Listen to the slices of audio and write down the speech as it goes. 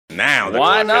Now the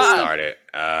Why clock not? has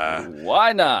started.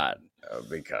 Why not?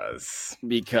 Because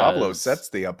Pablo sets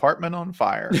the apartment on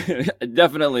fire.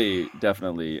 definitely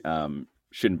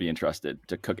shouldn't be entrusted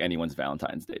to cook anyone's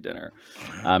Valentine's Day dinner.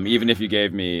 Even if you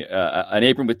gave me an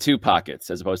apron with 2 pockets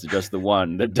as opposed to just the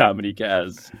one that Dominique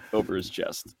has over his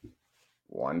chest.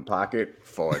 one pocket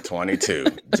for 22,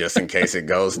 just in case it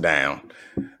goes down.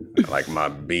 Like my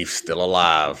beef's still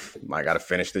alive. I got to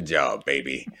finish the job,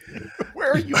 baby.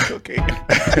 Where are you cooking?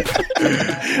 I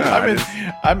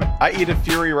eat at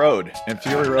Fury Road and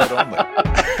Fury Road only.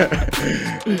 I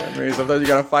mean, sometimes you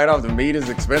got to fight off. The meat is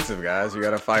expensive, guys. You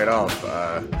got to fight off.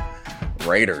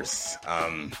 Raiders,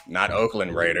 not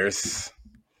Oakland Raiders.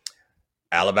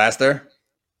 Alabaster.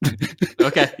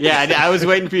 Okay, yeah, I was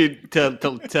waiting for you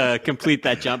to complete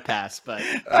that jump pass, but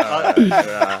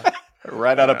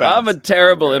right out of bounds. I'm a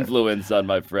terrible influence on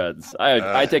my friends.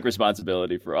 I take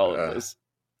responsibility for all of this.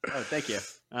 Oh, thank you.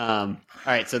 All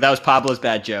right, so that was Pablo's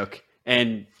bad joke,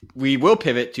 and we will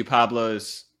pivot to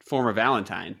Pablo's former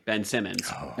Valentine, Ben Simmons.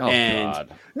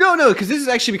 God. No, because this is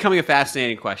actually becoming a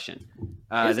fascinating question.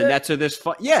 The Nets are this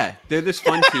fun. Yeah, they're this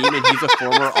fun team, and he's a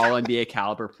former All-NBA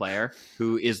caliber player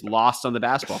who is lost on the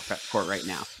basketball court right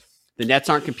now. The Nets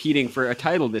aren't competing for a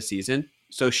title this season,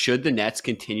 so should the Nets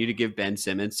continue to give Ben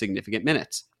Simmons significant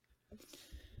minutes?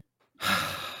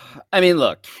 I mean,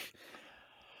 look,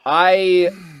 I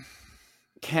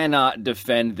cannot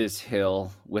defend this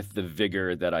hill with the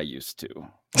vigor that I used to.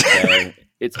 Okay?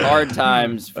 It's hard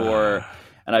times for,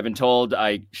 and I've been told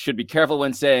I should be careful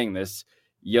when saying this,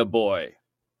 ya boy.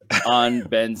 On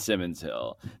Ben Simmons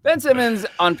hill. Ben Simmons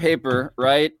on paper,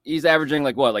 right? He's averaging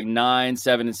like 9,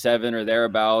 7, and 7 or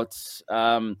thereabouts.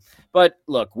 But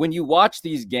look, when you watch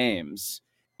these games,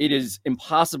 it is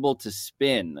impossible to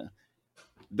spin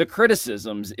the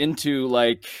criticisms into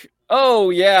like,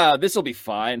 oh yeah, this will be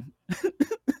fine.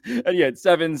 And he had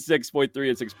 7, 6.3,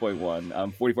 and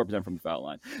 6.1, 44% from the foul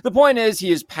line. The point is,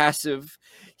 he is passive.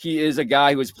 He is a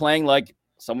guy who is playing like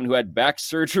someone who had back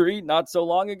surgery not so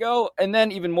long ago. And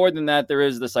then even more than that, there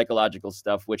is the psychological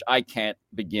stuff, which I can't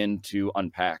begin to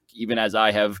unpack, even as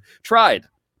I have tried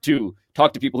to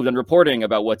talk to people who've done reporting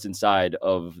about what's inside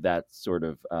of that sort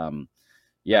of,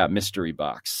 mystery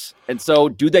box. And so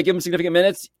do they give him significant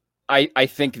minutes? I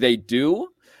think they do.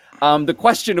 The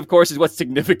question, of course, is what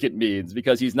significant means,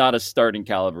 because he's not a starting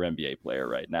caliber NBA player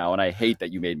right now. And I hate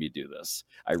that you made me do this.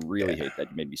 I really hate that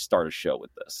you made me start a show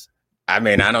with this. I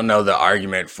mean, I don't know the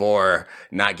argument for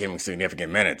not giving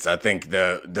significant minutes. I think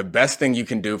the best thing you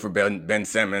can do for Ben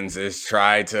Simmons is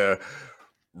try to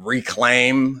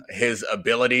reclaim his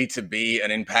ability to be an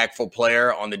impactful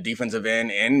player on the defensive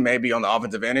end and maybe on the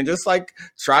offensive end, and just like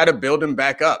try to build him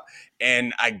back up.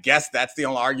 And I guess that's the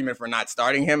only argument for not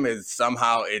starting him, is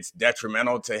somehow it's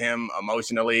detrimental to him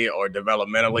emotionally or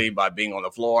developmentally by being on the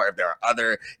floor. If there are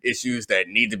other issues that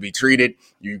need to be treated,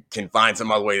 you can find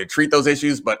some other way to treat those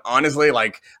issues. But honestly,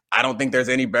 I don't think there's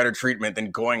any better treatment than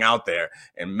going out there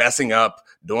and messing up,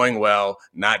 doing well,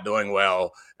 not doing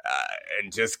well,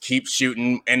 and just keep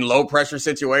shooting in low pressure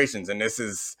situations. And this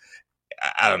is,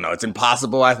 I don't know, it's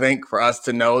impossible, I think, for us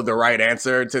to know the right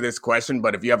answer to this question.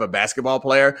 But if you have a basketball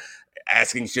player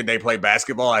asking should they play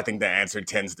basketball, I think the answer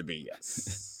tends to be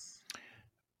yes.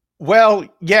 Well,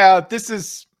 yeah,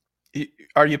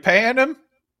 are you paying him?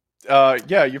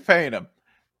 Yeah, you're paying him.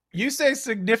 You say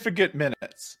significant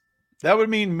minutes. That would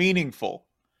mean meaningful.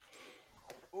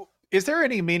 Is there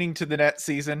any meaning to the Nets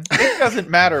season? It doesn't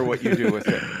matter what you do with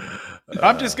it.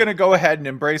 I'm just going to go ahead and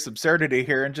embrace absurdity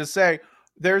here and just say,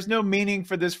 there's no meaning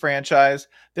for this franchise.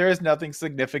 There is nothing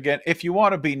significant. If you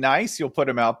want to be nice, you'll put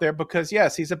him out there because,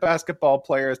 yes, he's a basketball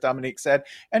player, as Dominique said,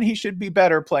 and he should be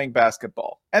better playing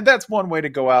basketball. And that's one way to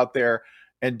go out there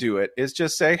and do it, is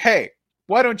just say, hey,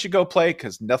 why don't you go play?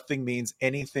 Because nothing means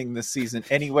anything this season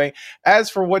anyway. As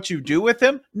for what you do with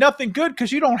him, nothing good,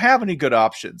 because you don't have any good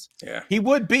options. Yeah. He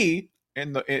would be,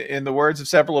 in the words of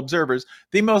several observers,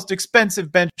 the most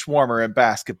expensive bench warmer in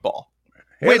basketball.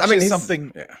 Which is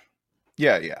something...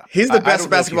 Yeah. He's the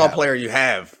best basketball player you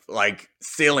have, like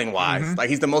ceiling wise. Mm-hmm. Like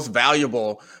he's the most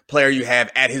valuable player you have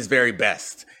at his very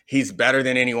best. He's better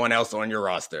than anyone else on your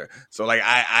roster. So like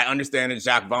I understand that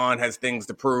Jacques Vaughn has things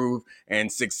to prove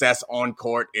and success on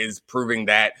court is proving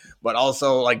that, but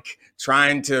also like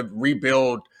trying to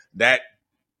rebuild that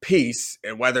piece,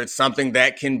 and whether it's something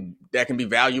that can be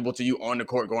valuable to you on the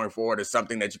court going forward or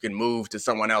something that you can move to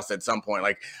someone else at some point.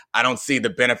 Like, I don't see the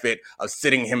benefit of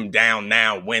sitting him down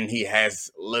now when he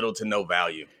has little to no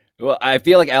value. Well, I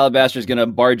feel like Alabaster is going to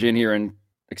barge in here and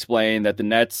explain that the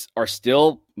Nets are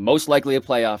still most likely a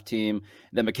playoff team.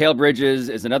 That Mikal Bridges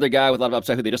is another guy with a lot of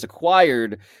upside who they just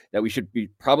acquired that we should be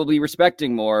probably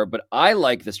respecting more. But I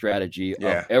like the strategy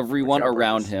of everyone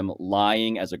around him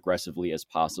lying as aggressively as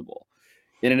possible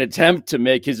in an attempt to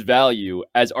make his value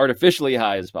as artificially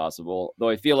high as possible. Though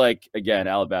I feel like, again,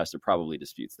 Alabaster probably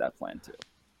disputes that plan too.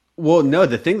 Well, no,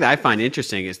 the thing that I find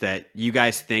interesting is that you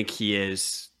guys think he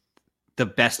is the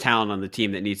best talent on the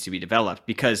team that needs to be developed,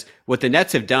 because what the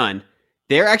Nets have done,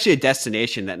 they're actually a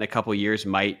destination that in a couple of years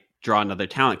might draw another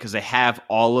talent because they have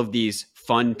all of these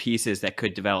fun pieces that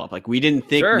could develop. Like we didn't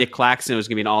think Nick Claxton was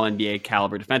going to be an all-NBA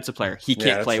caliber defensive player. He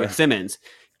can't play with Simmons.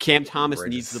 Cam Thomas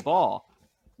needs the ball.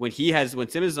 When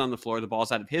Simmons is on the floor, the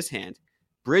ball's out of his hand.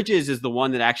 Bridges is the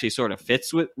one that actually sort of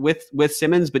fits with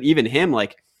Simmons, but even him,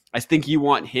 like I think you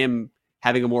want him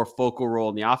having a more focal role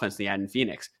in the offense than he had in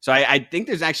Phoenix. So I think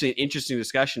there's actually an interesting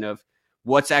discussion of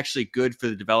what's actually good for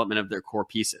the development of their core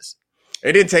pieces.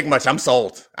 It didn't take much. I'm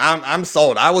sold. I'm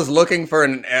sold. I was looking for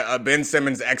a Ben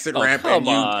Simmons exit ramp, and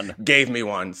you gave me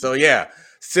one. So yeah,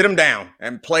 sit him down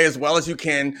and play as well as you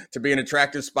can to be an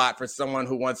attractive spot for someone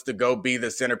who wants to go be the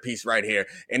centerpiece right here.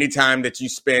 Anytime that you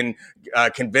spend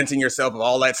convincing yourself of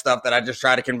all that stuff that I just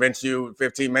tried to convince you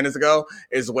 15 minutes ago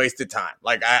is wasted time.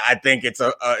 Like I think it's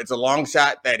a long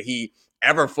shot that he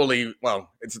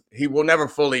will never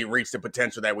fully reach the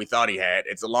potential that we thought he had.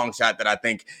 It's a long shot that I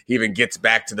think he even gets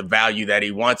back to the value that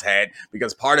he once had,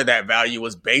 because part of that value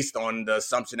was based on the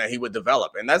assumption that he would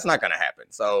develop, and that's not going to happen.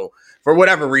 So for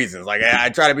whatever reasons, like I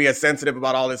try to be as sensitive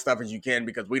about all this stuff as you can,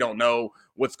 because we don't know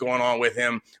what's going on with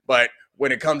him. But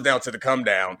when it comes down to the come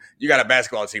down, you got a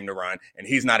basketball team to run, and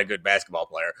he's not a good basketball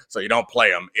player. So you don't play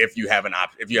him if you have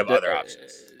other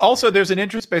options. Also, there's an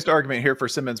interest-based argument here for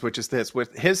Simmons, which is this: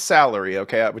 with his salary,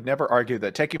 okay, I would never argue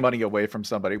that taking money away from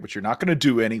somebody, which you're not going to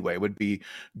do anyway, would be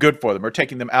good for them, or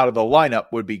taking them out of the lineup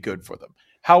would be good for them.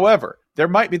 However, there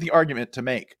might be the argument to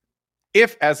make,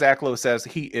 if, as Zach Lowe says,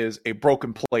 he is a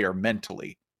broken player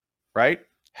mentally, right?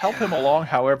 Help him along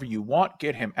however you want.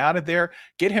 Get him out of there.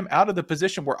 Get him out of the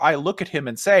position where I look at him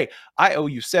and say, I owe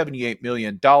you $78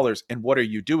 million, and what are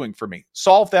you doing for me?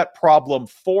 Solve that problem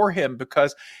for him,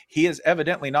 because he is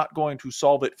evidently not going to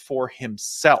solve it for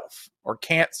himself, or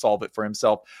can't solve it for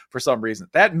himself for some reason.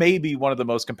 That may be one of the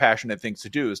most compassionate things to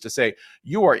do, is to say,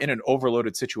 you are in an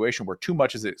overloaded situation where too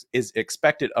much is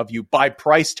expected of you by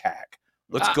price tag.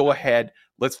 Let's go ahead.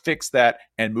 Let's fix that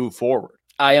and move forward.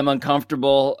 I am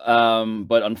uncomfortable,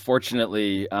 but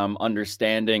unfortunately,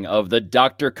 understanding of the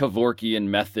Dr. Kevorkian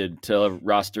method to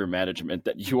roster management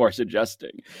that you are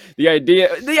suggesting. The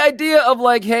idea of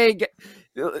like, hey,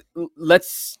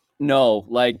 let's no,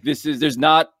 like this is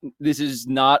not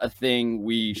a thing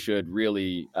we should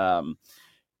really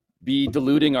be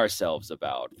deluding ourselves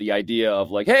about. The idea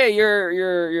of like, hey,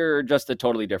 you're just a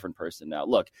totally different person now.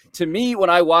 Look, to me,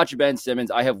 when I watch Ben Simmons,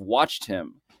 I have watched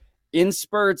him in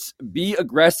spurts be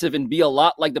aggressive and be a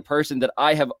lot like the person that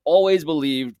I have always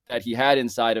believed that he had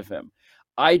inside of him.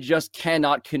 I just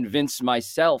cannot convince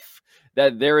myself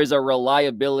that there is a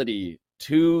reliability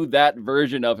to that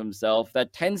version of himself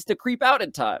that tends to creep out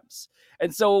at times.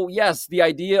 And so, yes, the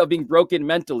idea of being broken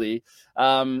mentally,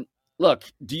 look,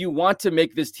 do you want to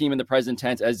make this team in the present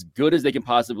tense as good as they can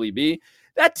possibly be?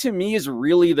 That to me is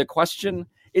really the question.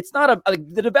 It's not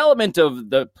the development of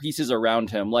the pieces around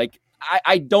him. Like,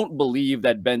 I don't believe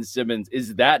that Ben Simmons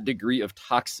is that degree of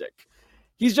toxic.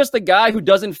 He's just a guy who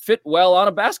doesn't fit well on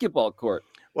a basketball court.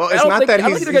 Well, it's not that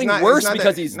he's getting worse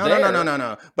because he's there.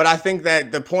 No. But I think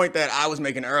that the point that I was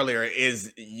making earlier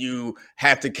is you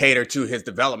have to cater to his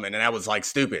development, and that was like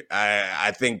stupid.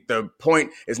 I think the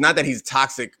point is not that he's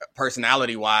toxic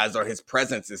personality-wise or his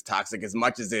presence is toxic, as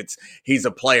much as he's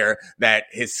a player that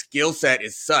his skill set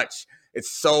is such,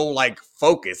 it's so like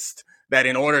focused, that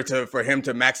in order for him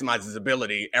to maximize his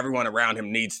ability, everyone around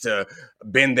him needs to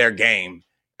bend their game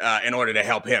in order to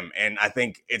help him. And I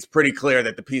think it's pretty clear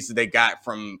that the pieces they got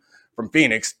from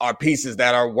Phoenix are pieces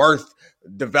that are worth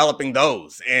developing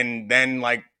those, and then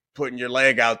like putting your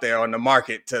leg out there on the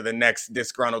market to the next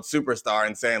disgruntled superstar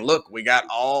and saying, look, we got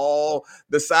all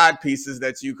the side pieces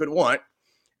that you could want,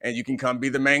 and you can come be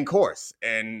the main course.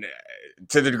 And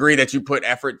to the degree that you put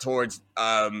effort towards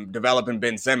developing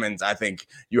Ben Simmons, I think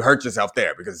you hurt yourself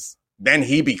there, because then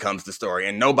he becomes the story,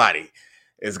 and nobody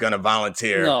is going to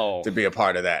volunteer to be a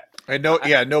part of that. And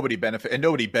nobody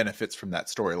benefits from that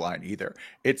storyline either.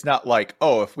 It's not like,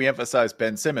 oh, if we emphasize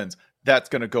Ben Simmons, that's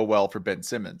going to go well for Ben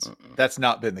Simmons. That's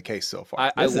not been the case so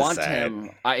far. I want him.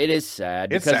 It is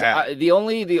sad. It's because sad. The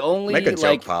only Make a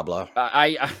joke, Pablo.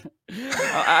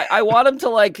 I want him to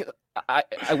like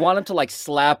I want him to like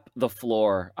slap the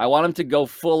floor. I want him to go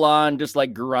full on, just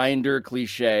like grinder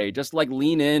cliche, just like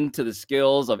lean into the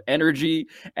skills of energy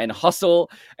and hustle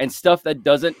and stuff that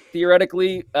doesn't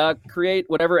theoretically create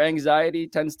whatever anxiety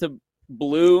tends to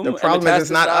bloom. The problem is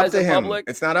it's not up metastasize to in him. public.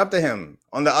 It's not up to him.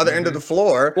 On the other end of the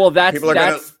floor, Well, that's people are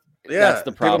gonna that's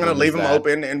the problem. People are gonna leave is him that-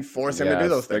 open and force him to do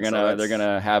those things. They're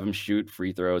gonna have him shoot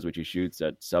free throws, which he shoots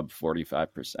at sub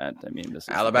 45%. I mean, this is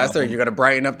Alabaster, you're gonna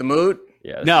brighten up the mood.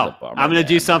 Yeah. This No, is a bummer, I'm going to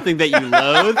do man. something that you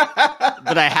loathe,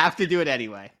 but I have to do it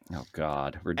anyway. Oh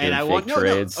God, we're doing And I fake want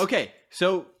trades. No. Okay,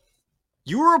 so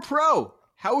you were a pro.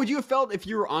 How would you have felt if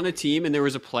you were on a team and there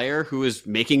was a player who was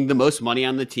making the most money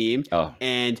on the team,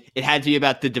 and it had to be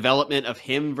about the development of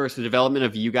him versus the development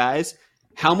of you guys?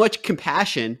 How much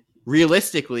compassion,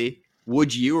 realistically,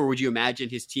 would you imagine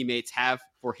his teammates have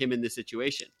for him in this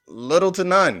situation? Little to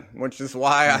none, which is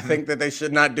why I think that they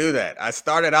should not do that. I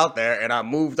started out there and I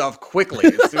moved off quickly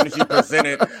as soon as you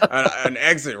presented an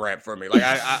exit ramp for me. Like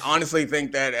I honestly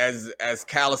think that as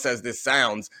callous as this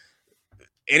sounds,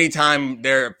 anytime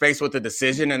they're faced with a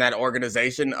decision in that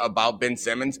organization about Ben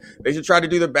Simmons, they should try to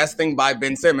do the best thing by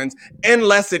Ben Simmons,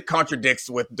 unless it contradicts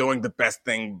with doing the best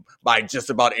thing by just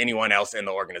about anyone else in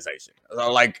the organization.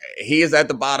 So, like, he is at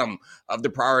the bottom of the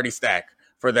priority stack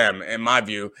for them, in my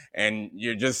view, and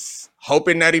you're just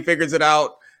hoping that he figures it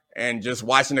out and just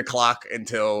watching the clock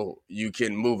until you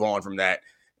can move on from that.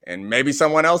 And maybe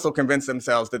someone else will convince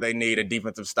themselves that they need a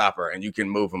defensive stopper and you can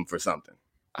move them for something.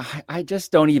 I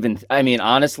just don't even. I mean,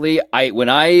 honestly, when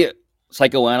I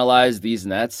psychoanalyze these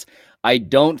Nets, I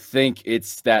don't think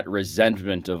it's that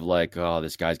resentment of like, oh,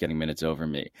 this guy's getting minutes over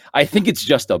me. I think it's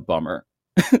just a bummer.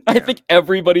 I think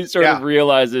everybody sort of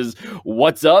realizes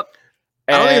what's up.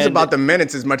 I don't think it's about the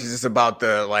minutes as much as it's about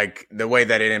the way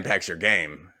that it impacts your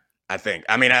game. I think.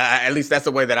 I mean, at least that's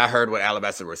the way that I heard what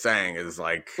Alabaster was saying is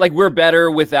like we're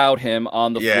better without him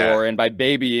on the floor, and by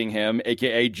babying him,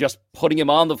 aka just putting him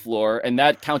on the floor, and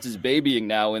that counts as babying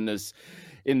now in this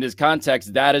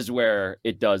context. That is where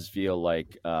it does feel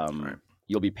like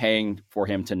you'll be paying for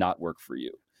him to not work for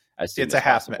you. It's a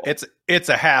half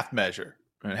measure,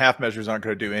 and half measures aren't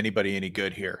going to do anybody any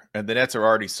good here. And the Nets are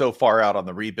already so far out on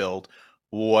the rebuild.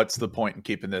 What's the point in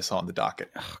keeping this on the docket?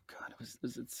 Oh God,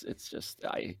 it's just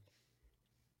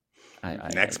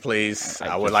next, please.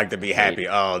 I would like to be happy.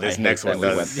 Oh, this next one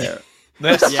does.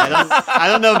 I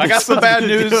don't know. If I got some bad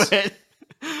news.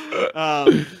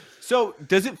 So,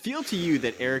 does it feel to you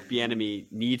that Eric Bieniemy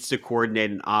needs to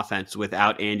coordinate an offense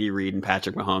without Andy Reid and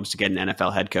Patrick Mahomes to get an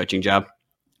NFL head coaching job?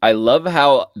 I love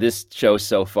how this show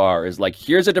so far is like,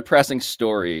 here's a depressing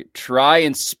story. Try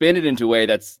and spin it into a way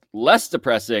that's less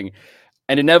depressing.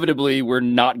 And inevitably, we're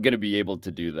not going to be able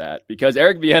to do that because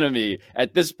Eric Bieniemy,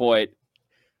 at this point,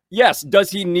 yes, does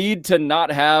he need to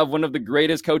not have one of the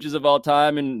greatest coaches of all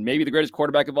time and maybe the greatest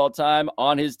quarterback of all time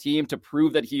on his team to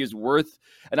prove that he is worth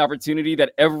an opportunity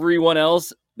that everyone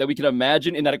else that we can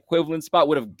imagine in that equivalent spot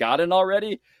would have gotten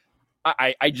already?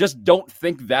 I just don't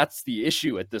think that's the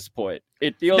issue at this point.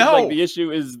 It feels like the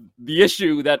issue is the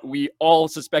issue that we all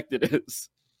suspect it is.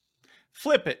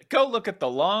 Flip it. Go look at the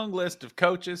long list of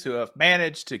coaches who have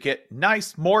managed to get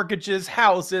nice mortgages,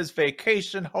 houses,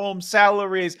 vacation home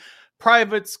salaries,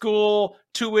 private school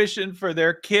tuition for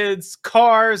their kids,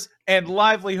 cars, and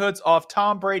livelihoods off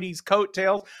Tom Brady's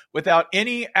coattails without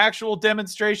any actual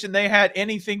demonstration they had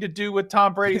anything to do with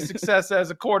Tom Brady's success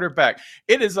as a quarterback.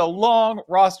 It is a long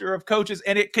roster of coaches,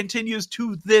 and it continues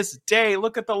to this day.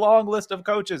 Look at the long list of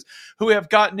coaches who have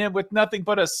gotten in with nothing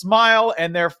but a smile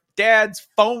and their dad's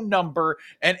phone number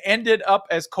and ended up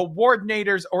as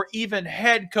coordinators or even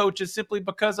head coaches simply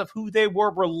because of who they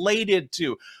were related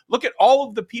to. Look at all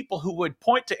of the people who would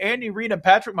point to Andy Reid and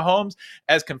Patrick Mahomes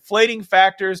as conflating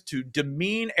factors to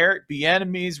demean Eric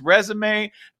Bieniemy's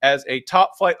resume as a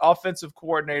top-flight offensive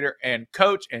coordinator and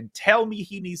coach and tell me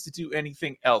he needs to do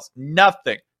anything else.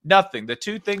 Nothing. The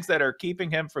two things that are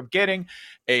keeping him from getting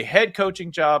a head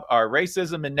coaching job are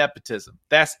racism and nepotism.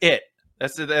 That's it.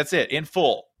 That's it in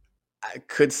full.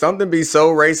 Could something be so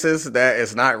racist that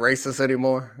it's not racist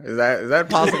anymore? Is that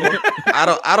possible?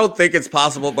 I don't think it's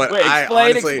possible, but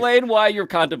wait, explain why you're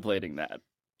contemplating that.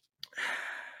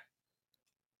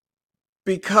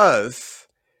 Because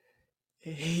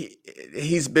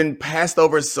he's been passed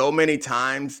over so many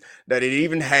times that it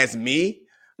even has me,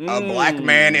 a black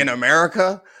man in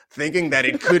America, thinking that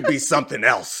it could be something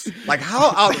else. Like,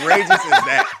 how outrageous is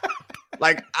that?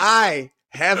 Like, I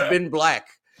have been black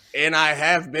and I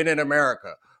have been in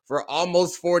America for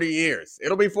almost 40 years.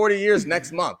 It'll be 40 years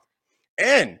next month.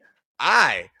 And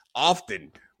I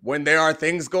often when there are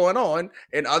things going on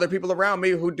and other people around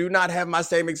me who do not have my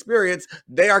same experience,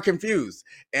 they are confused.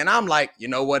 And I'm like, you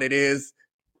know what it is?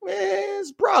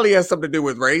 It probably has something to do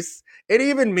with race. And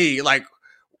even me, like,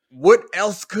 what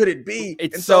else could it be?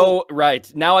 It's and so right.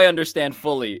 Now I understand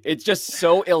fully. It's just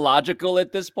so illogical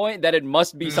at this point that it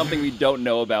must be something we don't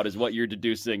know about is what you're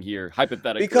deducing here,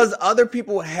 hypothetically. Because other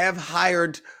people have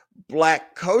hired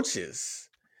black coaches.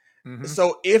 Mm-hmm.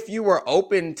 So if you were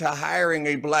open to hiring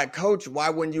a black coach, why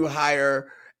wouldn't you hire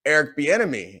Eric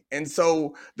Bieniemy? And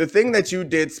so the thing that you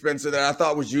did, Spencer, that I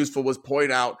thought was useful was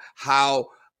point out how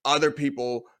other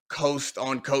people coast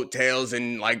on coattails,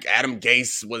 and like Adam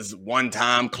Gase was one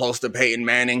time close to Peyton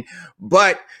Manning,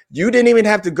 but you didn't even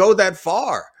have to go that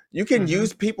far. You can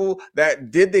use people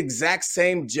that did the exact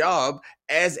same job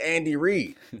as Andy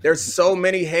Reid. There's so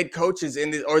many head coaches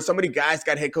in this, or so many guys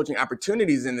got head coaching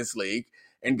opportunities in this league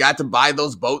and got to buy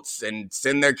those boats and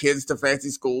send their kids to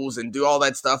fancy schools and do all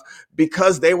that stuff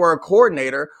because they were a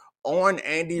coordinator on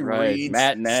Andy Reid's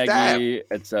Matt Nagy,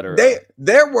 etc.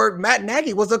 Matt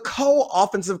Nagy was a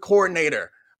co-offensive coordinator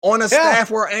on a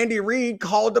staff where Andy Reid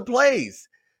called the plays,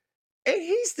 and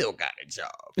he still got a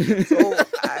job.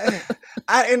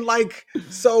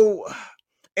 So,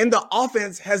 and the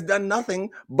offense has done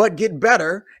nothing but get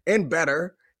better and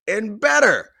better and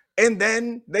better, and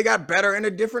then they got better in a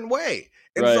different way.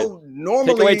 And so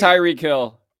normally, take away Tyreek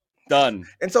Hill. Done.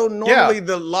 And so normally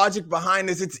the logic behind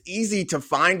this, it's easy to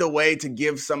find a way to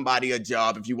give somebody a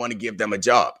job if you want to give them a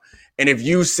job. And if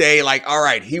you say like, all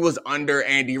right, he was under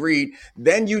Andy Reid,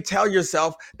 then you tell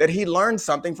yourself that he learned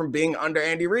something from being under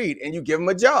Andy Reid and you give him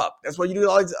a job. That's why you do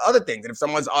all these other things. And if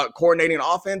someone's coordinating an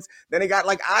offense, then they got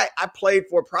like, I played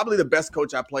for, probably the best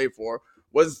coach I played for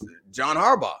was John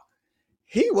Harbaugh.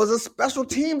 He was a special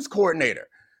teams coordinator.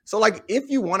 So, like, if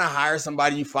you want to hire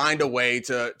somebody, you find a way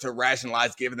to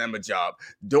rationalize giving them a job.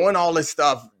 Doing all this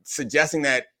stuff, suggesting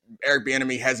that Eric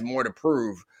Bieniemy has more to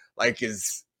prove, like,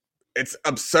 it's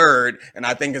absurd. And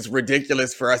I think it's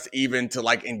ridiculous for us even to,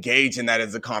 like, engage in that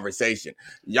as a conversation.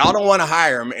 Y'all don't want to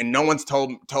hire him, and no one's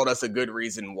told us a good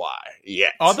reason why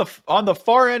yet. On the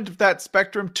far end of that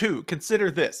spectrum, too,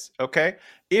 consider this, okay?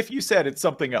 If you said it's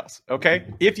something else, okay?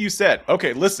 If you said,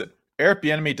 okay, listen, Eric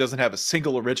Bieniemy doesn't have a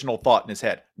single original thought in his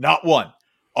head. Not one.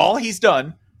 All he's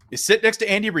done is sit next to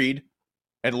Andy Reid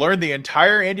and learn the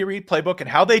entire Andy Reid playbook and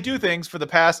how they do things for the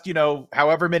past,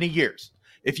 however many years.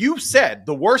 If you said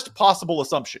the worst possible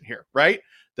assumption here, right,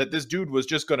 that this dude was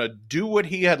just going to do what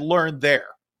he had learned there,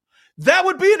 that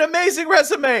would be an amazing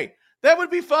resume. That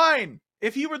would be fine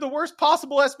if he were the worst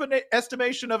possible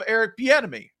estimation of Eric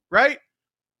Bieniemy, right?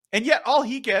 And yet all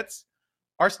he gets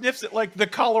are sniffs at like the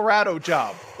Colorado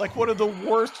job, like one of the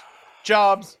worst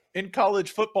jobs in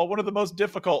college football, one of the most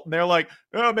difficult. And they're like,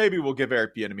 oh, maybe we'll give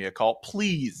Eric Bieniemy a call.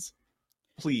 Please.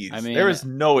 I mean, there is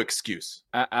no excuse.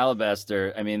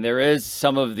 Alabaster. I mean, there is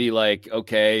some of the like,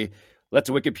 okay,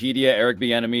 let's Wikipedia Eric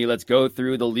Bieniemy. Let's go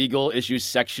through the legal issues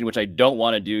section, which I don't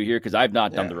want to do here because I've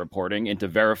not done the reporting into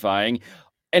verifying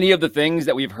any of the things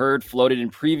that we've heard floated in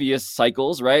previous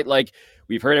cycles, right? Like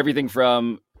we've heard everything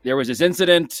from there was this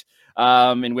incident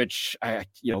in which I,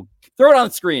 throw it on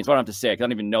the screen. So I don't have to say it. I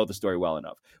don't even know the story well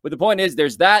enough. But the point is,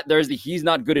 there's the he's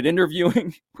not good at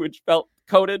interviewing, which felt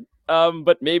coded.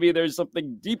 But maybe there's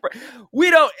something deeper. We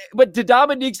don't. But to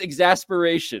Dominique's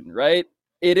exasperation, right?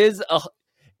 It is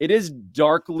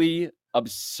darkly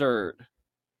absurd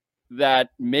that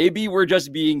maybe we're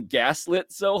just being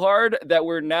gaslit so hard that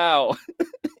we're now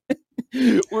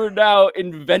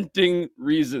inventing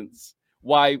reasons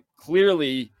why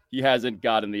clearly he hasn't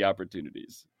gotten the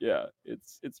opportunities. Yeah,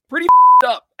 it's pretty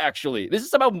up, actually. This is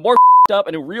somehow more up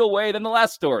in a real way than the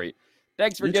last story.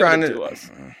 Thanks for giving it to us.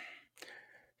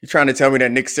 You trying to tell me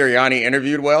that Nick Sirianni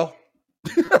interviewed well?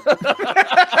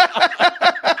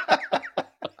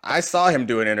 I saw him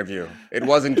do an interview. It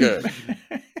wasn't good.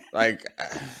 Like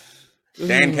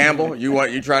Dan Campbell,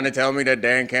 you trying to tell me that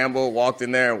Dan Campbell walked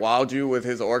in there and wowed you with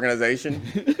his organization?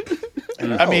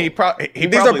 I mean,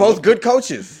 these are both good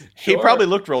coaches. He probably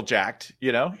looked real jacked,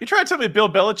 You trying to tell me Bill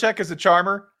Belichick is a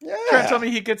charmer? Yeah. Trying to tell me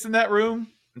he gets in that room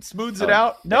and smooths it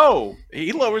out? No,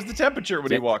 he lowers the temperature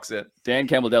when he walks in. Dan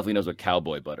Campbell definitely knows what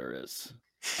cowboy butter is.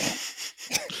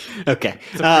 Okay.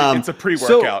 It's a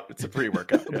pre-workout. It's a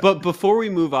pre-workout. Yeah. But before we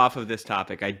move off of this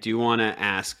topic, I do want to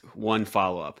ask one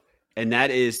follow-up, and that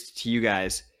is to you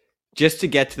guys, just to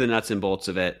get to the nuts and bolts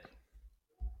of it.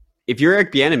 If you're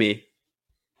Eric Bieniemy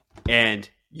and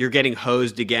you're getting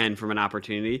hosed again from an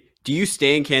opportunity, do you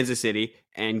stay in Kansas City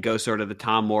and go sort of the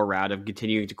Tom Moore route of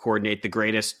continuing to coordinate the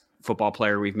greatest football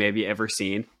player we've maybe ever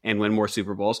seen and win more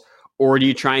Super Bowls? Or do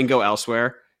you try and go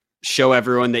elsewhere, show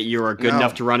everyone that you are good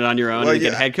enough to run it on your own and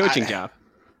get a head coaching job?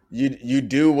 you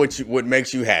do what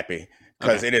makes you happy,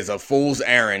 because it is a fool's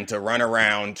errand to run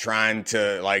around trying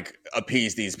to like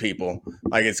appease these people.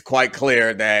 Like, it's quite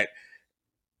clear that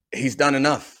he's done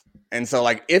enough. And so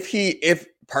like if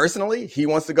personally he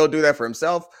wants to go do that for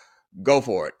himself, go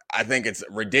for it. I think it's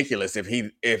ridiculous if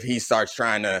he starts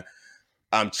trying to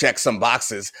check some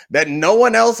boxes that no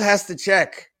one else has to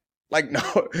check. Like,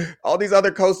 no, all these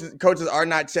other coaches are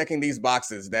not checking these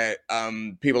boxes that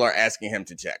people are asking him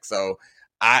to check. So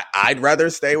I'd rather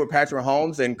stay with Patrick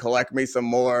Mahomes and collect me some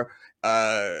more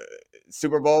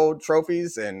Super Bowl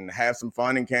trophies and have some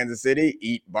fun in Kansas City,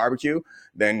 eat barbecue,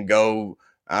 than go,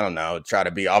 I don't know, try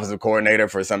to be offensive coordinator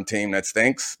for some team that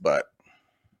stinks. But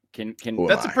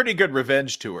that's a pretty good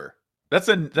revenge tour. That's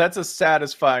a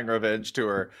satisfying revenge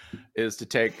tour, is to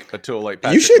take a tool like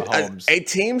Patrick Mahomes. A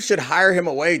team should hire him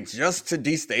away just to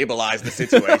destabilize the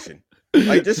situation.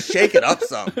 Like, just shake it up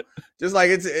some. Just like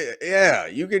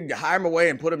you could hire him away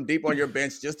and put him deep on your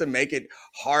bench just to make it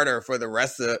harder for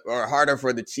harder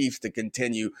for the Chiefs to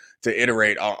continue to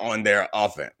iterate on their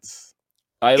offense.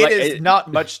 It's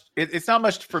not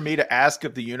much for me to ask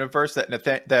of the universe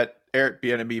that Eric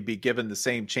Bieniemy be given the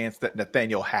same chance that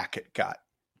Nathaniel Hackett got.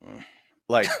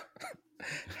 Like,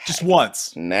 just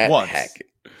once. Hackett.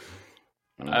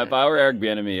 If I were Eric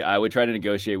Bieniemy, I would try to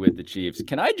negotiate with the Chiefs.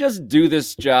 Can I just do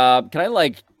this job? Can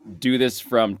I do this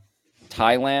from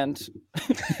Thailand?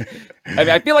 I mean,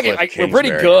 I feel like we're pretty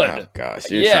good. Oh, gosh,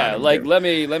 yeah, like let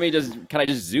me just. Can I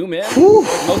just zoom in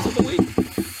most of the week?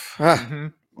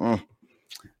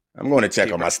 I'm going to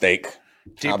check on my steak.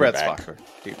 Deep breaths, Fokker.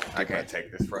 I can't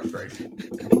take this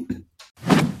frustration.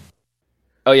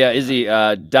 Oh yeah, Izzy.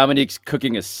 Dominique's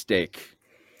cooking a steak.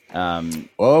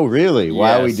 Oh really?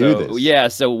 Why we do this? Yeah,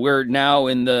 so we're now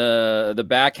in the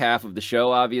back half of the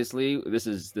show. Obviously, this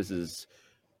is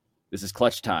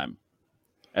clutch time,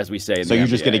 as we say. So you're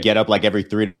just going to get up like every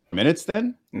 3 minutes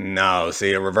then? No,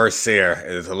 see, a reverse sear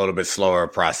is a little bit slower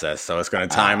process, so it's going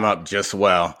to time up just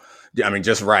well. I mean,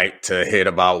 just right to hit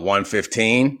about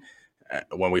 1:15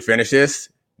 when we finish this.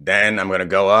 Then I'm going to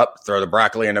go up, throw the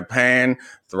broccoli in the pan,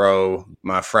 throw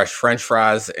my fresh French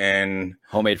fries in.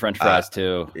 Homemade French fries,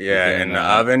 too. Yeah, in the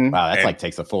oven. Wow, that's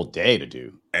takes a full day to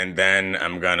do. And then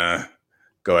I'm going to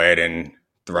go ahead and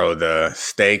throw the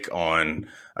steak on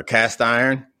a cast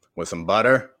iron with some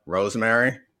butter,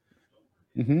 rosemary,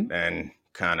 and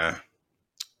kind of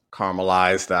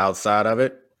caramelize the outside of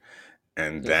it.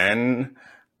 And then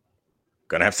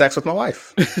gonna have sex with my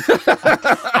wife.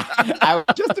 I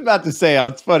was just about to say,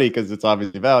 it's funny because it's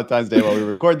obviously Valentine's Day while we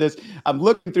record this. I'm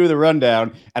looking through the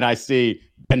rundown and I see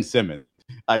Ben Simmons.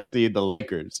 I see the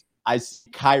Lakers. I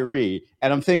see Kyrie.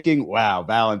 And I'm thinking, wow,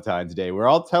 Valentine's Day. We're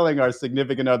all telling our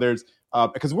significant others,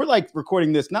 because we're like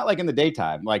recording this, not like in the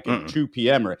daytime, like at 2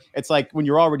 p.m. or it's like when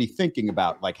you're already thinking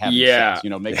about like having sex,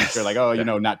 making sure like,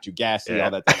 not too gassy,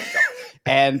 all that type of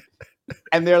stuff.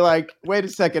 And they're like, wait a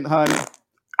second, hon.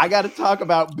 I got to talk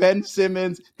about Ben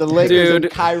Simmons, the Lakers,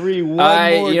 and Kyrie one more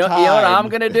time. You know what I'm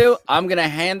going to do? I'm going to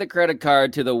hand the credit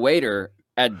card to the waiter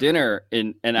at dinner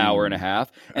in an hour and a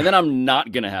half, and then I'm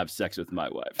not going to have sex with my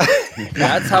wife.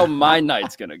 That's how my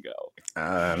night's going to go.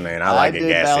 Man, I did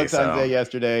Valentine's Day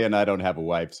yesterday, and I don't have a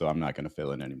wife, so I'm not going to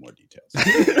fill in any more details.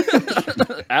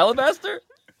 Alabaster?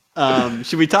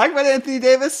 Should we talk about Anthony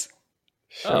Davis?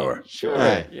 Sure. Oh, sure.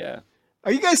 Right. Yeah.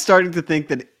 Are you guys starting to think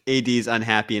that AD is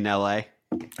unhappy in LA?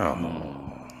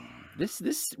 Oh.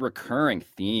 This recurring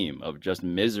theme of just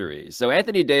misery. So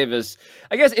Anthony Davis,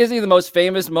 I guess, is he the most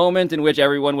famous moment in which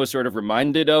everyone was sort of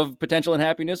reminded of potential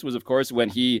unhappiness was, of course, when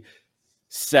he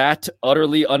sat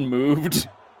utterly unmoved.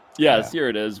 Yes, here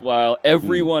it is. While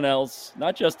everyone else,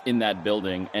 not just in that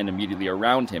building and immediately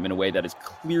around him in a way that is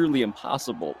clearly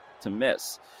impossible to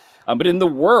miss, but in the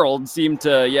world seemed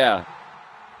to,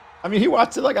 I mean, he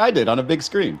watched it like I did on a big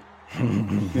screen.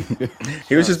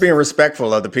 He was just being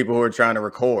respectful of the people who were trying to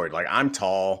record. Like, I'm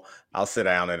tall, I'll sit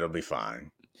down and it'll be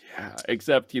fine. Yeah,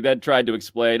 except he then tried to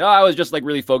explain, I was just like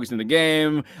really focused in the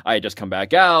game. I had just come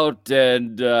back out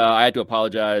and I had to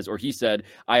apologize. Or he said,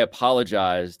 I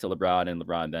apologized to LeBron, and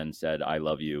LeBron then said, I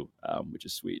love you, which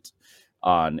is sweet,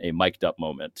 on a mic'd up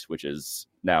moment, which is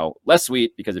now less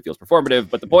sweet because it feels performative.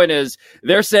 But the point is,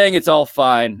 they're saying it's all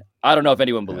fine. I don't know if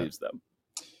anyone believes them.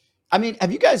 I mean,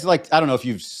 have you guys I don't know if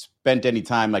you've spent any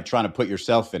time like trying to put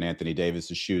yourself in Anthony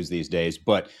Davis's shoes these days,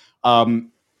 but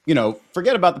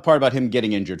forget about the part about him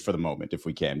getting injured for the moment, if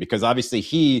we can, because obviously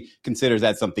he considers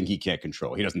that something he can't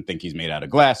control. He doesn't think he's made out of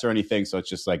glass or anything. So it's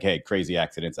just like, hey, crazy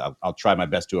accidents. I'll try my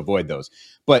best to avoid those.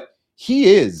 But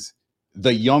he is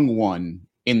the young one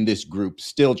in this group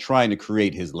still trying to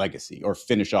create his legacy or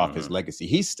finish off his legacy.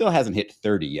 He still hasn't hit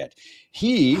 30 yet.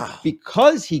 He,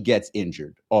 because he gets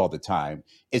injured all the time,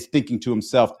 is thinking to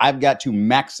himself, I've got to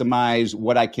maximize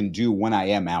what I can do when I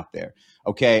am out there.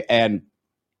 Okay. And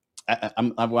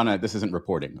I want to, this isn't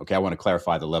reporting. Okay. I want to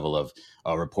clarify the level of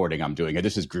reporting I'm doing.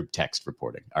 This is group text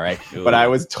reporting. All right. Ooh. But I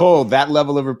was told that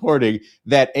level of reporting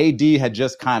that AD had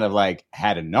just kind of like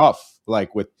had enough,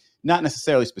 like with, not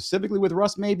necessarily specifically with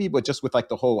Russ, maybe, but just with like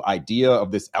the whole idea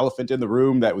of this elephant in the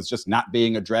room that was just not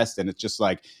being addressed. And it's just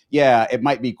like, yeah, it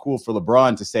might be cool for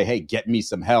LeBron to say, hey, get me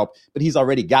some help. But he's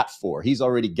already got 4. He's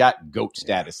already got GOAT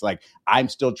status. Like, I'm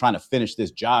still trying to finish this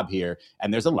job here.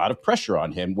 And there's a lot of pressure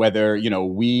on him, whether, you know,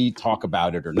 we talk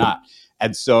about it or not.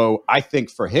 And so I think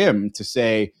for him to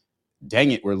say,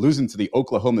 dang it, we're losing to the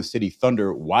Oklahoma City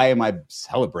Thunder. Why am I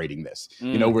celebrating this?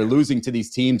 You know, we're losing to these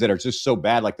teams that are just so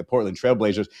bad, like the Portland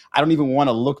Trailblazers. I don't even want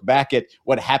to look back at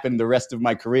what happened the rest of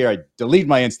my career. I delete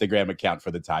my Instagram account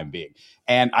for the time being.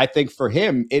 And I think for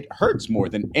him, it hurts more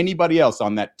than anybody else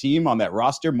on that team, on that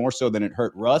roster, more so than it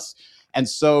hurt Russ. And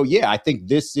so, yeah, I think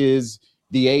this is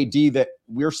the AD that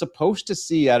we're supposed to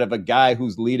see out of a guy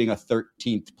who's leading a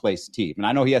 13th place team. And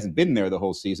I know he hasn't been there the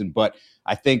whole season, but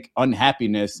I think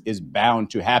unhappiness is bound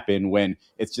to happen when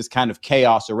it's just kind of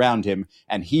chaos around him.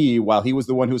 And he, while he was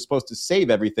the one who was supposed to save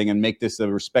everything and make this a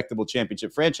respectable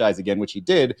championship franchise again, which he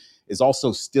did, is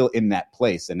also still in that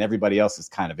place. And everybody else is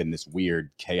kind of in this weird,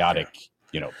 chaotic,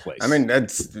 you know, place. I mean,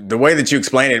 that's the way that you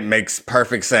explain it makes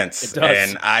perfect sense. It does.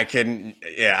 And I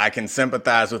can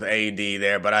sympathize with AD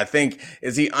there, but I think,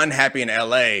 is he unhappy in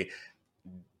LA?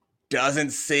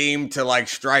 Doesn't seem to like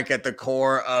strike at the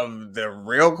core of the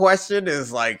real question.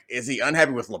 Is like, is he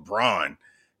unhappy with LeBron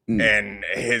and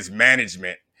his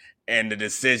management and the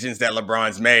decisions that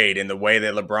LeBron's made and the way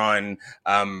that LeBron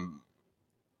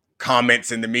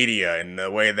comments in the media and the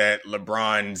way that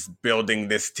LeBron's building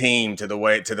this team to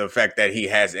the fact that he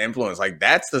has influence? Like,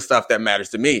 that's the stuff that matters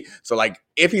to me. So like,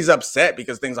 if he's upset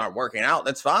because things aren't working out,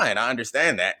 that's fine. I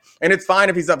understand that. And it's fine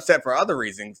if he's upset for other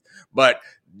reasons, but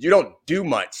you don't do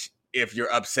much if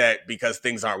you're upset because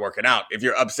things aren't working out. If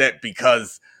you're upset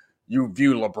because you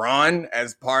view LeBron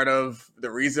as part of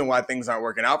the reason why things aren't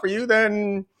working out for you,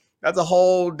 then that's a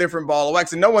whole different ball of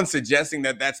wax. And no one's suggesting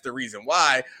that that's the reason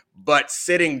why, but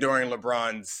sitting during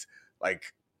LeBron's like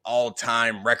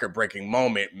all-time record-breaking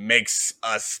moment makes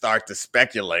us start to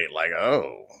speculate like,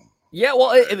 oh. Yeah,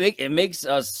 well, it makes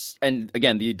us, and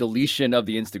again, the deletion of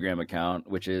the Instagram account,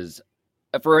 which is,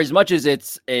 for as much as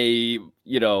it's a,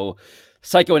 you know,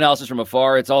 psychoanalysis from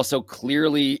afar, it's also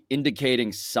clearly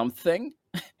indicating something.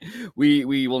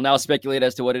 We will now speculate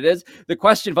as to what it is. The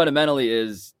question fundamentally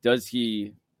is, does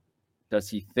he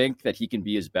think that he can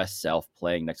be his best self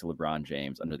playing next to LeBron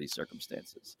James under these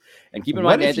circumstances? And keep in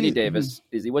mind, Anthony Davis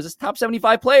he was a top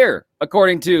 75 player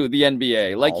according to the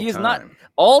NBA. Like, he's not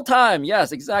all time.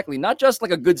 Yes, exactly. Not just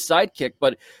like a good sidekick,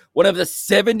 but one of the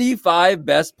 75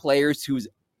 best players who's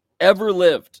ever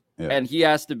lived. Yeah. And he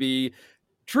has to be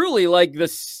truly like the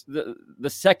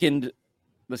second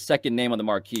name on the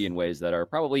marquee in ways that are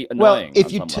probably annoying.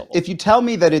 Well, if you tell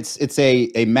me that it's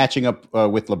a matching up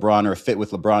with LeBron or a fit with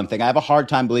LeBron thing, I have a hard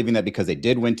time believing that, because they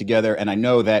did win together, and I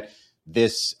know that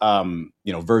this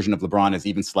version of LeBron is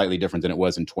even slightly different than it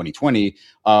was in 2020,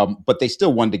 but they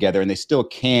still won together and they still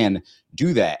can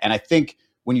do that. And I think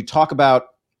when you talk about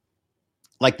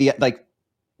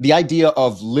the idea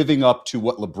of living up to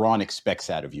what LeBron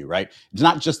expects out of you, right? It's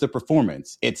not just the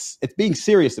performance. It's being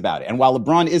serious about it. And while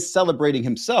LeBron is celebrating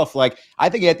himself, like, I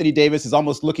think Anthony Davis is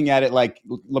almost looking at it like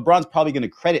LeBron's probably going to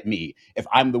credit me if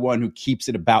I'm the one who keeps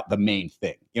it about the main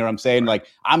thing. You know what I'm saying? Like,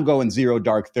 I'm going 0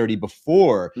 dark 30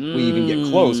 before we even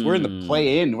get close. We're in the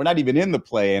play-in. We're not even in the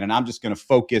play-in. And I'm just going to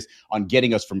focus on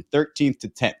getting us from 13th to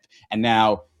 10th. And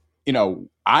now, you know,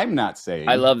 I'm not saying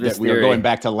I love this that we are going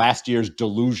back to last year's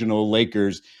delusional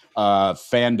Lakers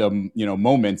fandom,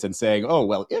 moments and saying, oh,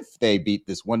 well, if they beat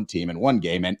this one team in one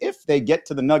game and if they get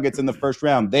to the Nuggets in the first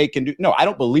round, they can do. No, I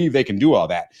don't believe they can do all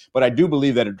that. But I do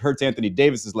believe that it hurts Anthony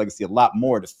Davis's legacy a lot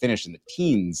more to finish in the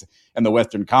teens in the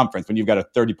Western Conference when you've got a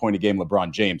 30-point-a-game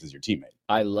LeBron James as your teammate.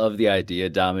 I love the idea,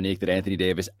 Dominique, that Anthony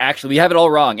Davis, actually, we have it all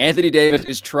wrong. Anthony Davis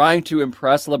is trying to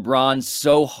impress LeBron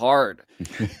so hard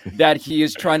that he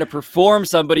is trying to perform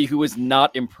somebody who is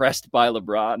not impressed by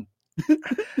LeBron.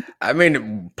 I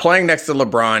mean, playing next to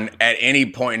LeBron at any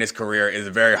point in his career is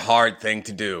a very hard thing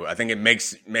to do. I think it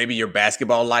makes maybe your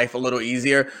basketball life a little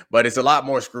easier, but it's a lot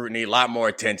more scrutiny, a lot more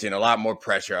attention, a lot more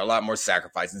pressure, a lot more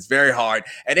sacrifice. It's very hard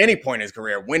at any point in his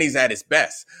career when he's at his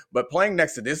best. But playing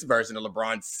next to this version of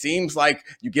LeBron seems like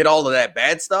you get all of that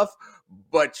bad stuff,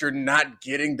 but you're not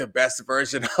getting the best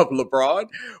version of LeBron,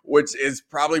 which is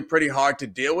probably pretty hard to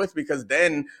deal with, because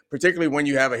then, particularly when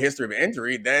you have a history of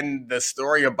injury, then the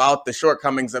story about the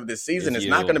shortcomings of this season is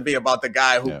not going to be about the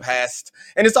guy who passed.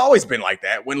 And it's always been like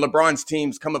that. When LeBron's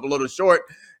teams come up a little short,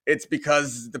 it's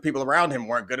because the people around him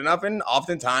weren't good enough. And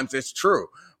oftentimes it's true.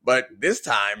 But this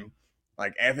time,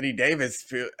 like Anthony Davis,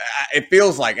 it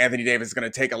feels like Anthony Davis is going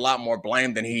to take a lot more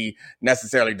blame than he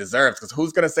necessarily deserves. Because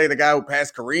who's going to say the guy who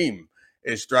passed Kareem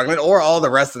is struggling, or all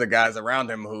the rest of the guys around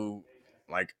him who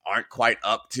like aren't quite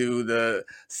up to the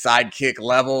sidekick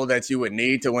level that you would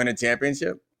need to win a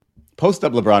championship?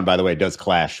 Post-up LeBron, by the way, does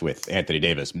clash with Anthony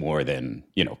Davis more than,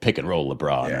 pick and roll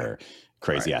LeBron or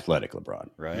crazy athletic LeBron.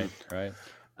 Right.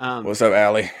 What's up,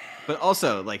 Allie? But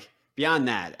also, like, beyond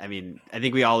that, I mean, I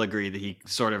think we all agree that he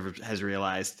sort of has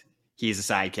realized he's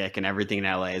a sidekick and everything in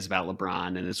LA is about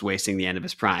LeBron and is wasting the end of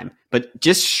his prime. But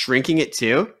just shrinking it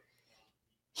too,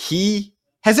 he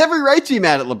has every right to be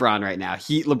mad at LeBron right now.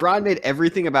 LeBron made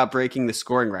everything about breaking the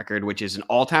scoring record, which is an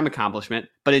all-time accomplishment.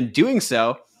 But in doing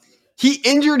so, he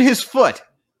injured his foot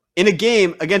in a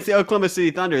game against the Oklahoma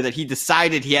City Thunder that he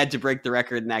decided he had to break the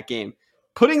record in that game,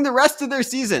 putting the rest of their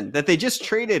season that they just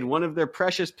traded one of their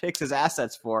precious picks as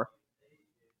assets for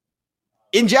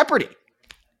in jeopardy.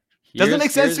 Doesn't it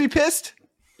make sense to be pissed?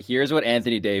 Here's what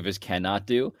Anthony Davis cannot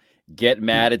do: get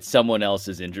mad at someone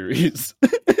else's injuries.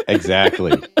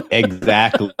 Exactly.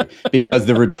 Because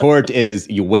the report is,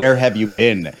 where have you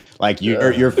been? Like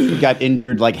your feet got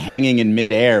injured, like hanging in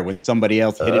midair when somebody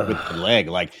else hit it with the leg.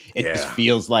 Like it just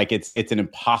feels like it's an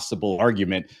impossible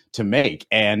argument to make.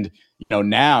 And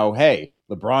now, hey,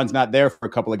 LeBron's not there for a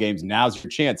couple of games. Now's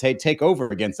your chance. Hey, take over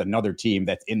against another team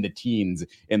that's in the teens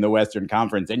in the Western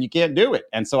Conference, and you can't do it.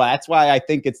 And so that's why I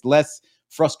think it's less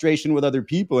frustration with other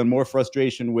people and more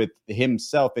frustration with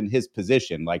himself and his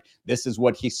position. Like, this is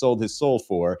what he sold his soul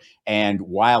for. And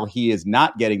while he is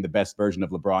not getting the best version of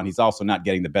LeBron, he's also not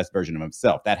getting the best version of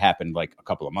himself. That happened like a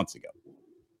couple of months ago.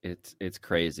 It's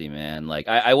crazy, man. Like,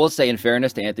 I will say, in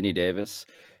fairness to Anthony Davis,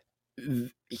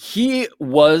 he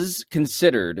was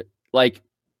considered like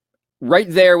right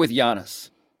there with Giannis,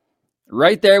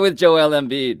 right there with Joel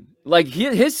Embiid. Like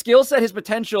his skill set, his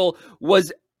potential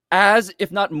was as,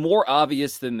 if not more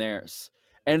obvious than theirs.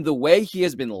 And the way he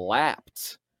has been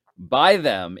lapped by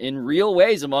them in real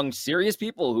ways among serious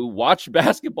people who watch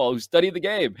basketball, who study the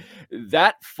game,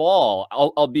 that fall,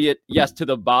 albeit, yes, to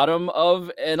the bottom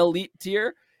of an elite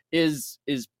tier, is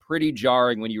pretty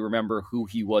jarring when you remember who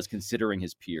he was considering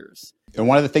his peers. And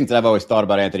one of the things that I've always thought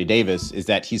about Anthony Davis is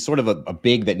that he's sort of a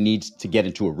big that needs to get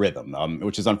into a rhythm,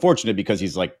 which is unfortunate because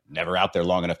he's like never out there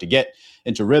long enough to get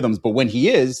into rhythms. But when he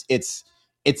is, it's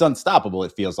unstoppable,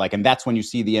 it feels like. And that's when you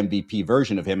see the MVP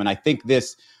version of him. And I think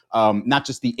this, not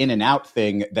just the in and out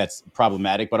thing that's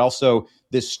problematic, but also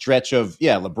this stretch of,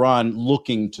 LeBron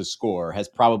looking to score has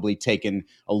probably taken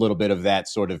a little bit of that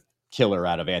sort of killer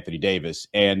out of Anthony Davis.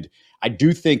 And I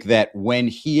do think that when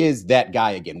he is that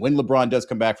guy again, when LeBron does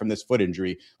come back from this foot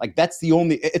injury, like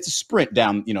it's a sprint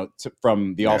down,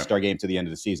 from the All-Star game to the end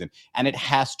of the season. And it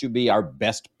has to be our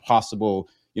best possible,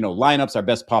 lineups, our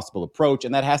best possible approach.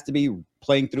 And that has to be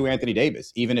playing through Anthony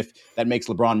Davis, even if that makes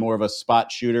LeBron more of a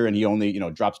spot shooter and he only,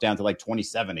 drops down to like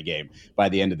 27 a game by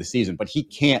the end of the season. But he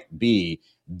can't be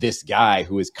this guy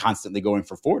who is constantly going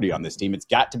for 40 on this team. It's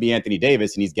got to be Anthony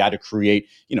Davis, and he's got to create,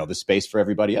 the space for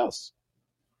everybody else.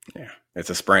 Yeah,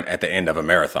 it's a sprint at the end of a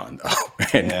marathon, though.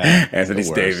 And Anthony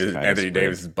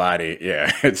Davis's body,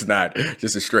 it's not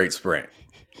just a straight sprint.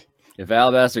 If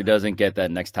Alabaster doesn't get that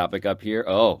next topic up here,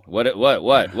 what?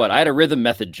 I had a rhythm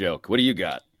method joke. What do you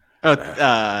got?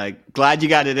 Glad you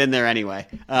got it in there anyway.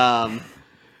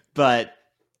 But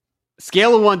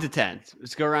scale of 1 to 10.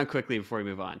 Let's go around quickly before we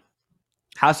move on.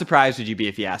 How surprised would you be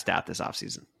if he asked out this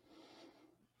offseason?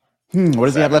 What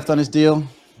does he have left on his deal?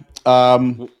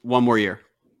 One more year.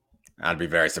 I'd be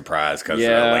very surprised because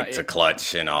linked to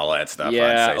clutch and all that stuff.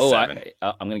 Yeah. I'd say 7.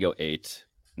 I'm going to go 8.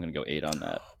 I'm going to go 8 on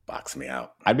that. Box me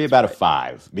out. I'd be about a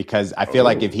 5 because I feel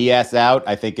like if he asks out,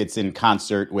 I think it's in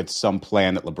concert with some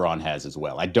plan that LeBron has as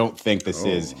well. I don't think this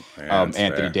is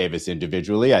Anthony Davis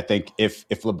individually. I think if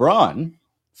LeBron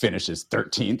finishes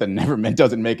 13th and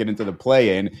doesn't make it into the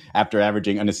play-in after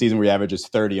averaging in a season where he averages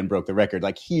 30 and broke the record,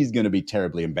 like he's going to be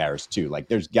terribly embarrassed too. Like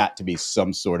there's got to be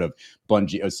some sort of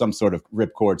bungee or some sort of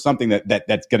ripcord, something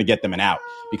that's going to get them an out,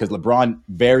 because LeBron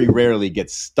very rarely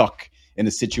gets stuck in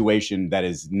a situation that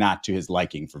is not to his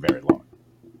liking for very long.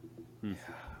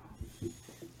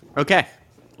 Okay,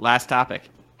 last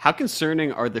topic. How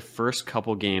concerning are the first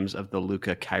couple games of the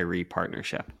Luka-Kyrie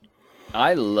partnership?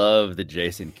 I love the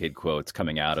Jason Kidd quotes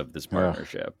coming out of this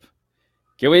partnership.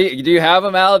 Do you have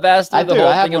him, Alabaster? I the do. whole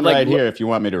I have thing of one like, right here if you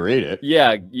want me to read it.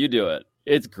 Yeah, you do it.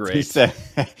 It's great. He said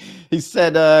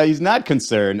he's not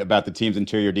concerned about the team's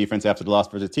interior defense after the loss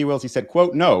versus T-Wolves. He said,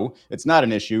 quote, "No, it's not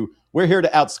an issue. We're here to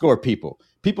outscore people.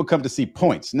 People come to see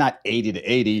points, not 80 to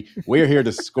 80. We're here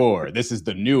to score. This is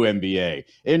the new NBA.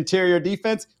 Interior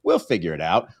defense, we'll figure it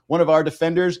out. One of our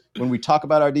defenders, when we talk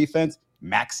about our defense,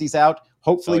 Maxi's out.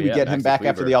 Hopefully we get him back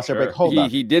after the All-Star break. Hold on.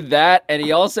 He did that, and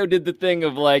he also did the thing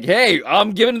of like, hey,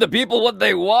 I'm giving the people what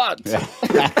they want. Which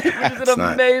is an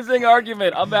amazing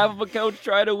argument on behalf of a coach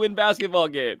trying to win basketball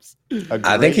games.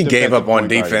 I think he gave up on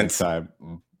defense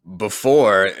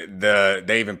before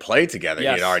they even played together.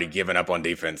 Yes. He had already given up on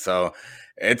defense. So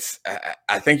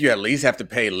I think you at least have to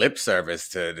pay lip service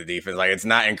to the defense. Like, it's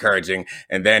not encouraging.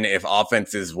 And then if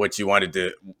offense is what you're going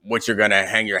to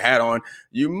hang your hat on,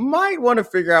 you might want to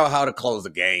figure out how to close the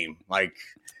game. Like,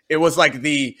 it was like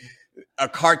a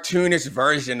cartoonish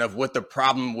version of what the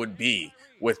problem would be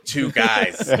with two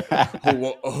guys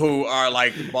who are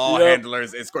like ball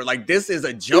handlers and score. Like, this is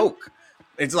a joke.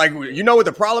 It's like, you know what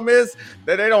the problem is?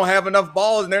 That they don't have enough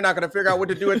balls and they're not going to figure out what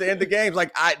to do at the end of the games.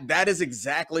 Like, that is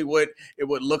exactly what it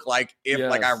would look like if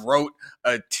like I wrote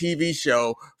a TV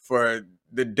show for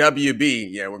the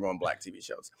WB. Yeah, we're going black TV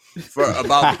shows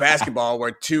about basketball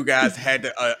where two guys had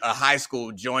a high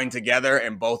school join together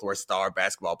and both were star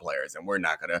basketball players. And we're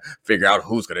not going to figure out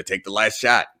who's going to take the last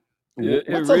shot.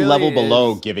 What's a level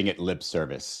below giving it lip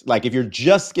service? Like, if you're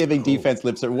just giving defense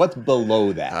lip service, what's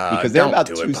below that? Because they're about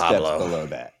 2 steps below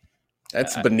that.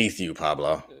 That's beneath you,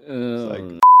 Pablo.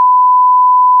 The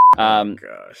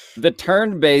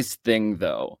turn-based thing,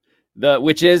 though,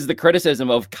 which is the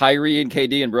criticism of Kyrie and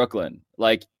KD in Brooklyn.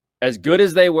 Like, as good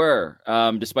as they were,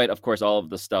 despite, of course, all of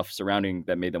the stuff surrounding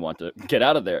that made them want to get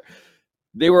out of there,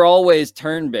 they were always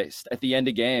turn-based at the end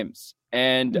of games.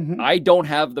 And I don't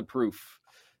have the proof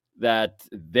that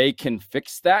they can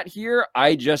fix that here.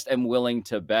 I just am willing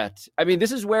to bet. I mean,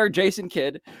 this is where Jason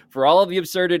Kidd, for all of the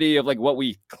absurdity of like what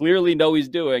we clearly know he's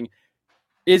doing,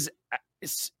 he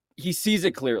sees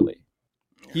it clearly.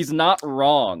 He's not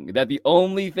wrong that the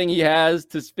only thing he has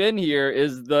to spin here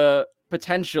is the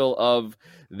potential of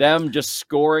them just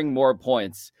scoring more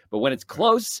points. But when it's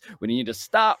close, when you need to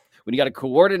stop, when you got to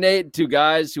coordinate two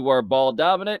guys who are ball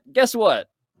dominant, guess what?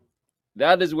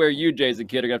 That is where you, Jason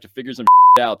Kidd, are going to have to figure some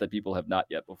out that people have not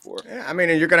yet before. Yeah, I mean,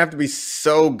 and you're going to have to be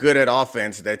so good at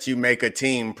offense that you make a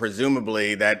team,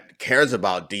 presumably, that cares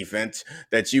about defense,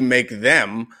 that you make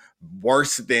them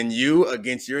worse than you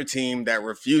against your team that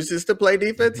refuses to play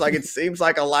defense. Like, it seems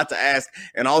like a lot to ask.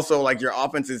 And also, like, your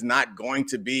offense is not going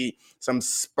to be some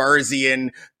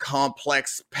Spursian,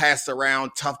 complex, pass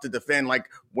around, tough to defend. Like,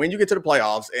 when you get to the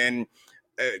playoffs, and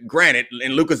granted,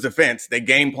 in Luka's defense, they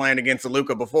game planned against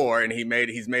Luka before, and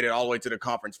he's made it all the way to the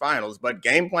conference finals. But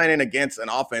game planning against an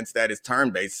offense that is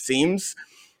turn-based seems,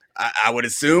 I would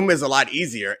assume, is a lot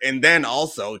easier. And then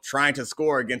also trying to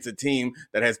score against a team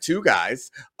that has two guys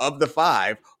of the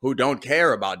five who don't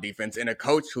care about defense, and a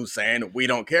coach who's saying we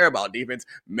don't care about defense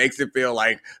makes it feel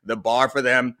like the bar for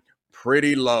them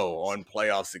pretty low on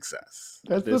playoff success.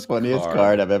 That's the funniest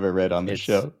card I've ever read on the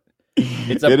show.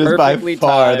 It's a it is by perfectly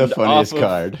far the funniest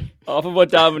card. Off of what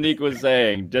Dominique was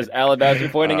saying, just Alabaster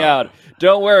pointing out,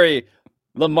 don't worry,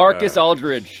 LaMarcus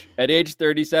Aldridge at age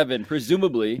 37,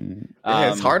 presumably.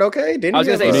 Is Hart okay? I was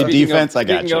going to say, defense, I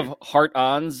got speaking of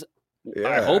Hart-ons,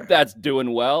 I hope that's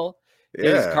doing well.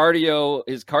 Yeah.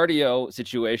 His cardio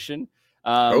situation.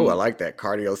 I like that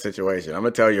cardio situation. I'm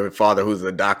going to tell your father, who's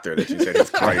a doctor, that you said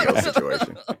his cardio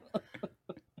situation.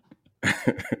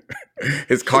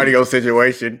 His cardio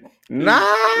situation,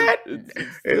 not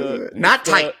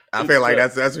tight. I feel like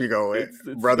that's what you go with,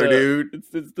 brother, dude.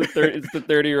 It's the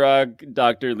 30 Rock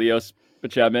Dr. Leo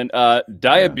Spachaman.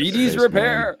 Diabetes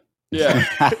repair. Yeah.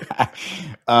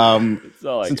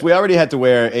 Since we already had to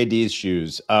wear AD's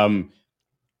shoes,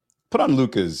 put on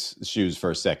Luka's shoes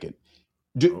for a second.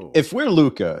 If we're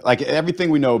Luka, like everything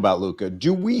we know about Luka,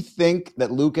 do we think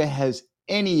that Luka has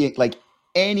any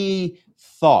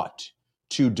thought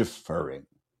to deferring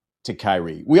to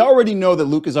Kyrie? We already know that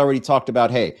Luka's already talked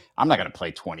about, hey, I'm not going to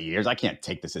play 20 years. I can't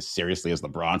take this as seriously as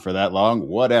LeBron for that long.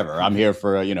 Whatever. I'm here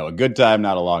for a good time,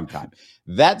 not a long time.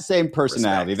 That same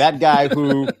personality, that guy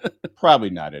who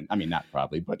not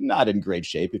in great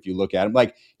shape if you look at him.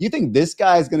 Like, you think this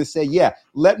guy is going to say, yeah,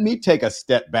 let me take a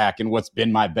step back in what's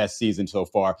been my best season so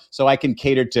far so I can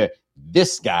cater to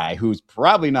this guy who's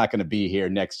probably not going to be here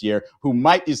next year, who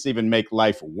might just even make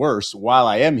life worse while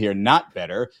I am here, not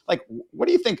better. Like, what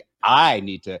do you think I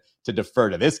need to defer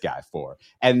to this guy for?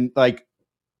 And like,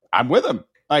 I'm with him.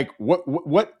 Like,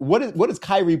 what has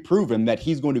Kyrie proven that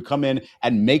he's going to come in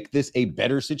and make this a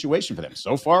better situation for them?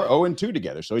 So far, 0-2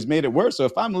 together. So he's made it worse. So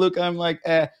if I'm Luka, I'm like,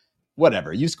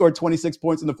 whatever. You scored 26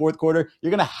 points in the fourth quarter.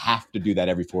 You're going to have to do that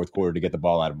every fourth quarter to get the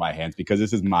ball out of my hands because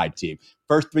this is my team.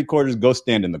 First 3 quarters, go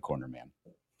stand in the corner, man.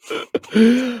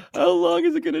 How long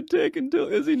is it going to take until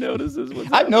Izzy notices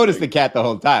what's I've noticed the cat the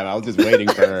whole time. I was just waiting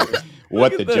for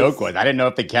what the this. joke was. I didn't know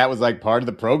if the cat was like part of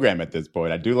the program at this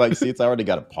point. I do like see it's already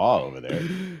got a paw over there.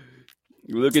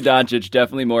 Luka Doncic,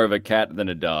 definitely more of a cat than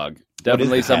a dog.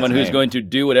 Definitely someone who's going to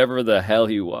do whatever the hell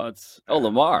he wants. Oh,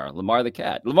 Lamar the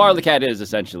cat. Lamar the cat is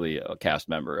essentially a cast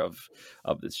member of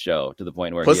this show to the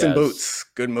point where Puss in Boots,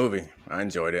 good movie. I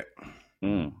enjoyed it.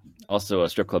 Also a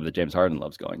strip club that James Harden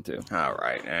loves going to. All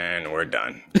right, and we're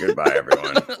done. Goodbye,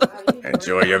 everyone.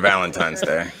 Enjoy your Valentine's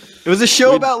Day. It was a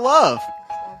show about love.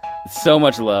 So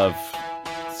much love.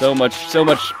 So much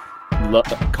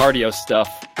cardio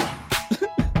stuff.